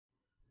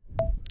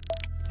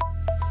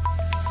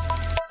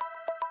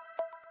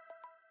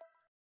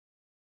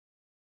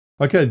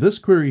Okay, this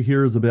query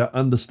here is about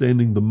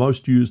understanding the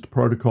most used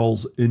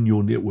protocols in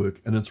your network,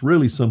 and it's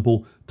really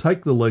simple.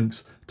 Take the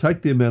links,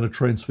 take the amount of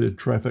transferred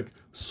traffic,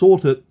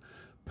 sort it,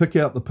 pick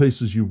out the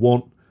pieces you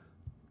want,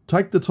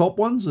 take the top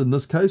ones. In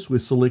this case, we're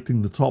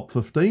selecting the top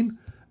 15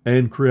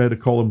 and create a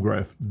column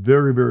graph.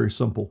 Very, very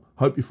simple.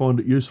 Hope you find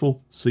it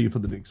useful. See you for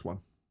the next one.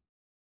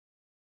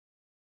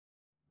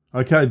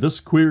 Okay, this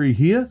query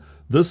here,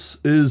 this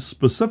is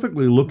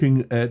specifically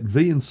looking at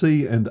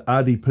VNC and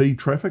RDP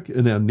traffic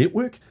in our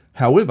network.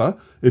 However,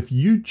 if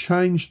you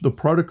change the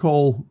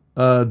protocol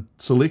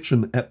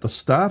selection at the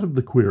start of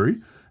the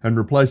query and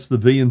replace the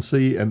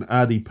VNC and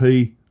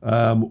RDP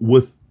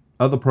with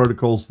other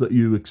protocols that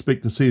you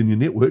expect to see in your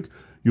network,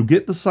 you'll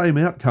get the same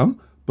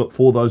outcome, but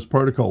for those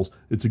protocols.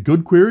 It's a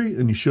good query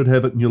and you should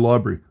have it in your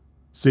library.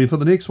 See you for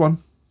the next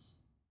one.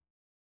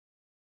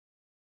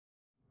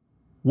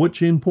 Which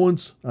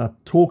endpoints are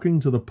talking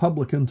to the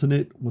public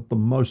internet with the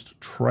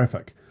most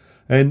traffic?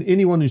 And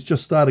anyone who's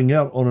just starting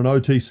out on an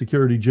OT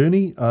security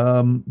journey,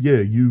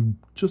 you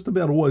just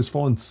about always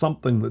find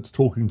something that's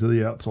talking to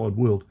the outside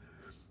world.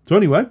 So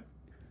anyway,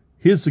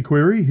 here's the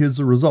query, here's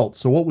the results.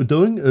 So what we're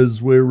doing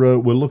is we're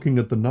looking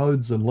at the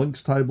nodes and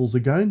links tables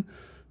again,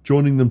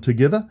 joining them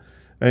together,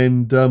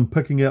 and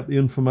picking out the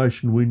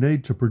information we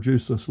need to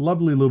produce this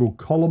lovely little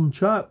column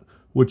chart,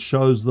 which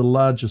shows the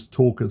largest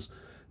talkers.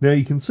 Now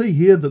you can see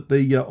here that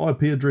the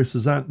IP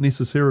addresses aren't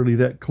necessarily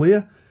that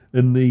clear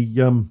in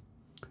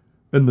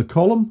the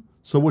column.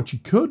 So what you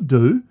could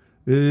do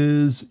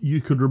is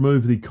you could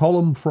remove the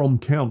column from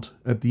count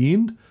at the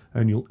end,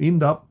 and you'll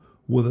end up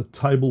with a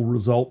table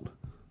result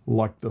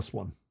like this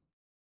one.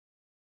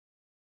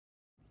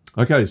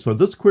 Okay, so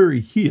this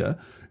query here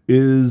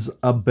is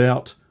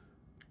about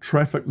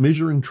traffic,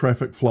 measuring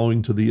traffic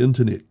flowing to the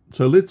internet.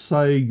 So let's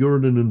say you're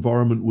in an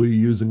environment where you're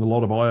using a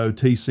lot of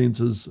IoT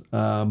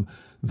sensors.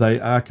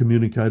 They are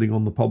communicating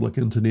on the public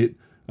internet,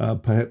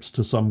 perhaps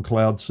to some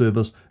cloud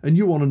service, and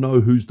you want to know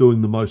who's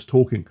doing the most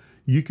talking.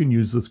 You can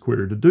use this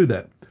query to do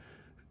that.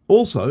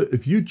 Also,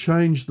 if you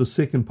change the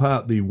second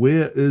part, the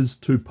where is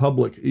to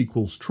public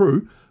equals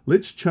true,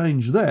 let's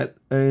change that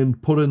and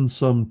put in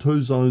some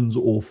to zones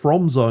or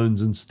from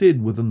zones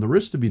instead within the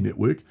rest of your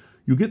network.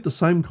 You'll get the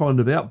same kind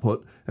of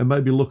output and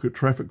maybe look at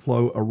traffic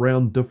flow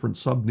around different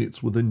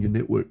subnets within your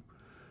network.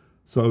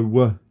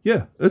 So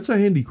yeah, it's a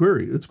handy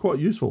query. It's quite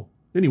useful.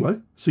 Anyway,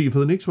 see you for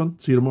the next one.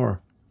 See you tomorrow.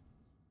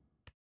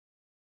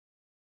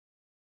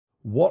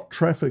 What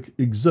traffic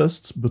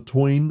exists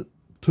between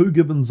two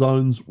given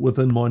zones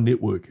within my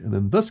network? And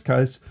in this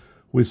case,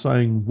 we're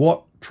saying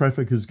what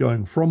traffic is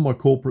going from my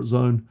corporate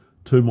zone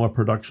to my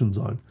production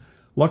zone.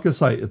 Like I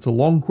say, it's a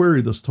long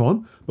query this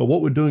time, but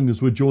what we're doing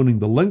is we're joining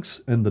the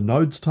links and the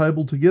nodes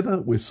table together.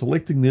 We're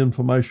selecting the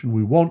information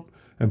we want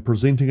and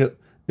presenting it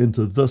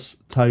into this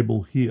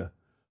table here.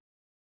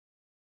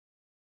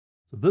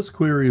 This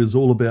query is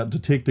all about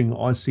detecting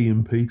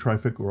ICMP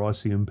traffic or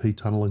ICMP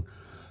tunneling.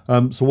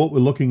 So what we're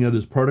looking at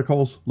is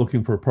protocols,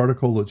 looking for a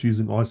protocol that's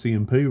using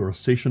ICMP, or a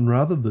session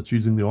rather, that's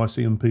using the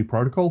ICMP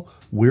protocol,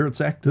 where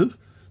it's active,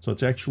 so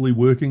it's actually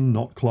working,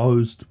 not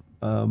closed,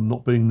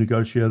 not being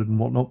negotiated and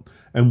whatnot,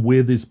 and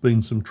where there's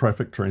been some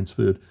traffic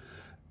transferred.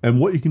 And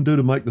what you can do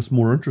to make this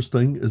more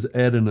interesting is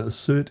add an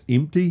assert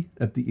empty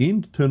at the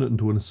end, turn it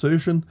into an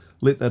assertion,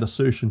 let that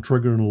assertion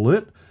trigger an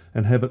alert,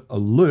 and have it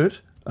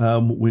alert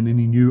when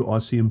any new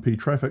ICMP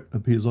traffic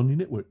appears on your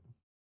network.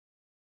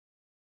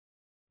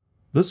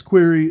 This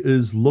query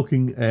is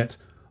looking at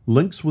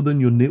links within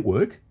your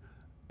network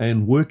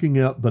and working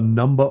out the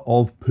number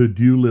of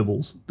Purdue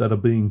levels that are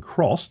being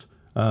crossed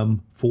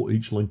for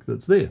each link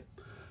that's there.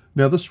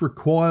 Now this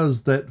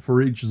requires that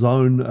for each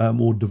zone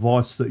or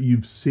device that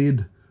you've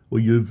said or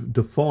you've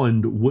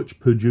defined which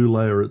Purdue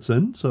layer it's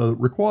in. So it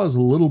requires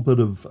a little bit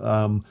of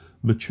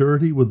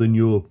maturity within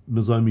your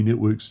Nozomi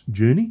Networks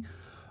journey.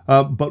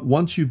 But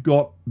once you've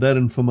got that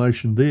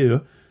information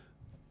there,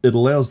 it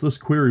allows this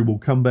query will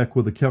come back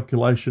with a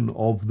calculation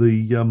of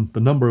the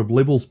number of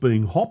levels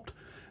being hopped,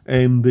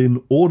 and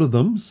then order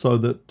them so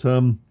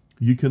that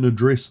you can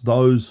address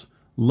those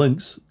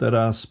links that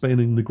are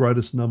spanning the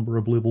greatest number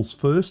of levels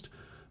first,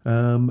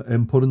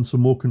 and put in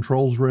some more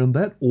controls around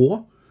that.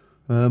 Or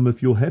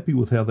if you're happy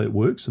with how that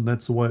works and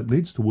that's the way it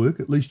needs to work,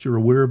 at least you're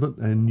aware of it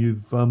and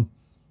you've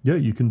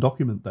you can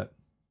document that.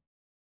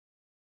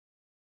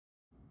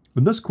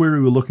 In this query,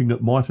 we're looking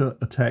at MITRE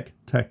attack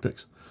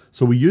tactics.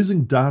 So we're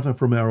using data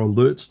from our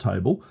alerts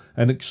table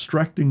and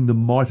extracting the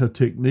MITRE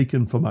technique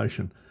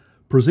information,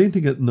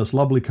 presenting it in this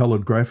lovely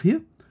colored graph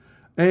here.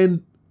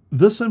 And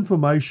this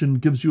information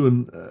gives you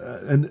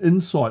an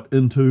insight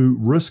into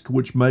risk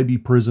which may be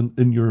present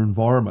in your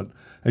environment.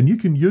 And you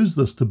can use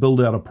this to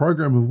build out a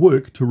program of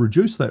work to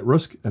reduce that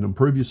risk and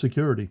improve your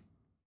security.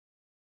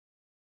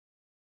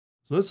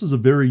 So this is a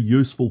very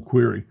useful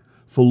query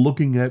for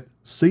looking at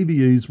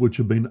CVEs which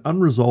have been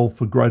unresolved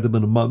for greater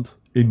than a month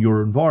in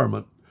your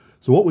environment.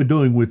 So what we're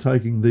doing, we're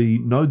taking the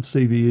node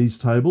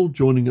CVEs table,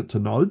 joining it to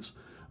nodes,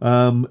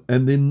 and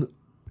then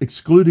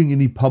excluding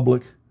any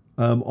public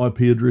IP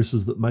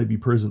addresses that may be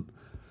present.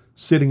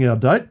 Setting our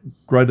date,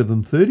 greater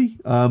than 30.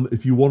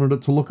 If you wanted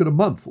it to look at a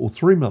month or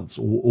 3 months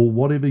or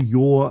whatever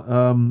your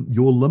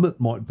limit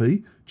might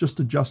be, just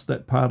adjust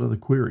that part of the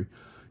query.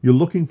 You're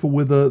looking for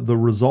whether the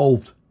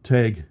resolved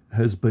tag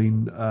has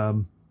been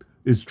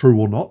is true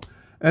or not.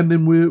 And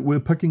then we're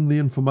picking the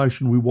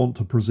information we want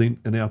to present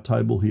in our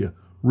table here.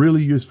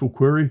 Really useful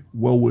query,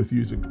 well worth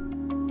using.